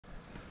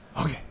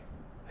Okay.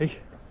 Hey,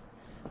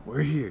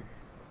 we're here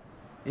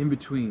in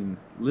between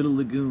Little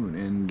Lagoon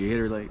and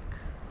Gator Lake.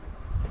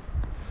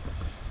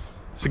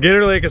 So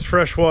Gator Lake is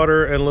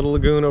freshwater, and Little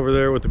Lagoon over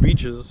there with the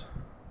beaches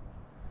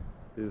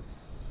is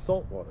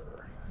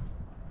saltwater.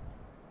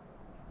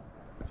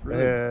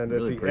 Really, and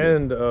really at the pretty.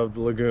 end of the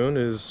lagoon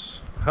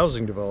is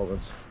housing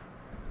developments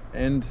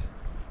And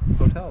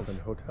hotels. and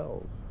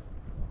hotels.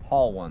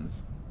 Hall ones.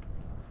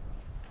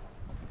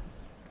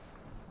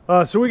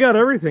 So we got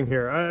everything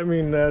here. I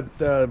mean,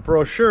 that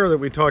brochure that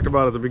we talked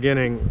about at the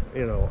beginning,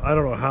 you know, I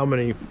don't know how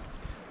many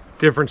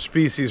different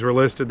species were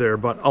listed there,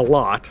 but a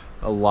lot.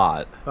 A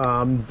lot.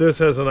 This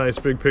has a nice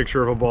big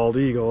picture of a bald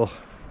eagle.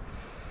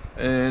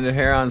 And a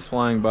heron's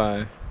flying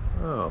by.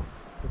 Oh,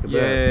 look at that.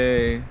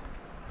 Yay.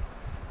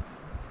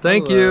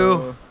 Thank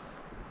you.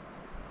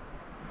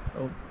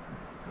 Oh.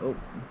 Oh.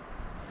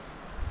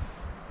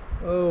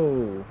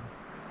 Oh.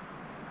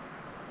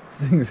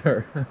 These things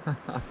are...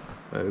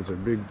 That is a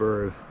big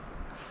bird.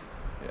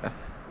 Yeah.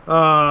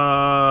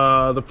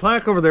 The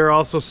plaque over there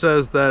also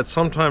says that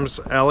sometimes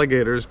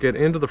alligators get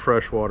into the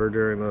freshwater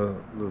during the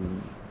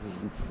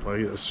I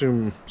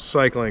assume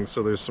cycling,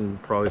 so there's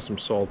probably some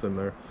salt in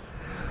there.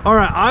 All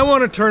right, I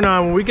want to turn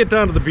on, when we get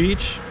down to the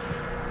beach,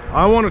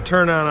 I want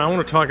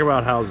to talk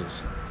about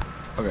houses.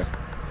 Okay.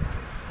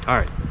 All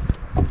right,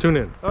 tune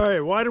in. All right,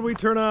 why did we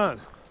turn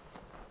on?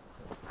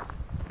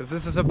 Because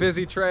this is a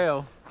busy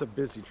trail. It's a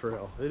busy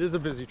trail. It is a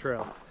busy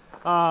trail.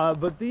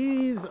 But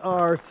these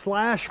are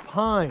slash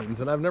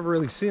pines, and I've never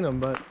really seen them,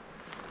 but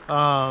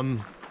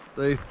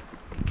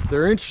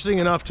they're interesting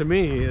enough to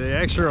me. They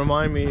actually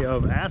remind me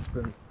of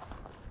aspen,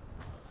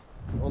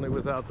 only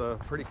without the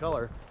pretty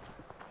color.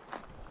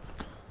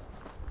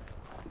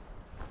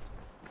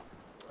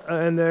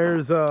 And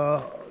there's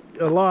a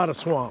lot of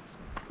swamp.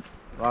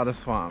 A lot of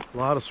swamp. A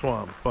lot of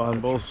swamp on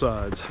both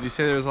sides. Did you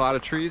say there was a lot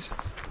of trees?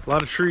 A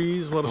lot of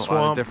trees, a lot of A lot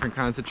swamp. of different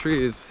kinds of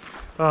trees.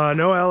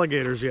 No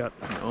alligators yet.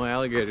 No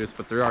alligators,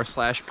 but there are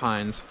slash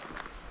pines.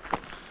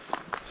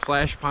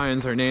 Slash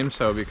pines are named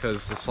so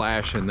because the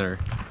slash in their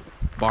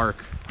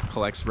bark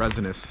collects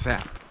resinous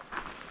sap.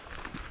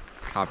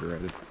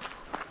 Copyrighted.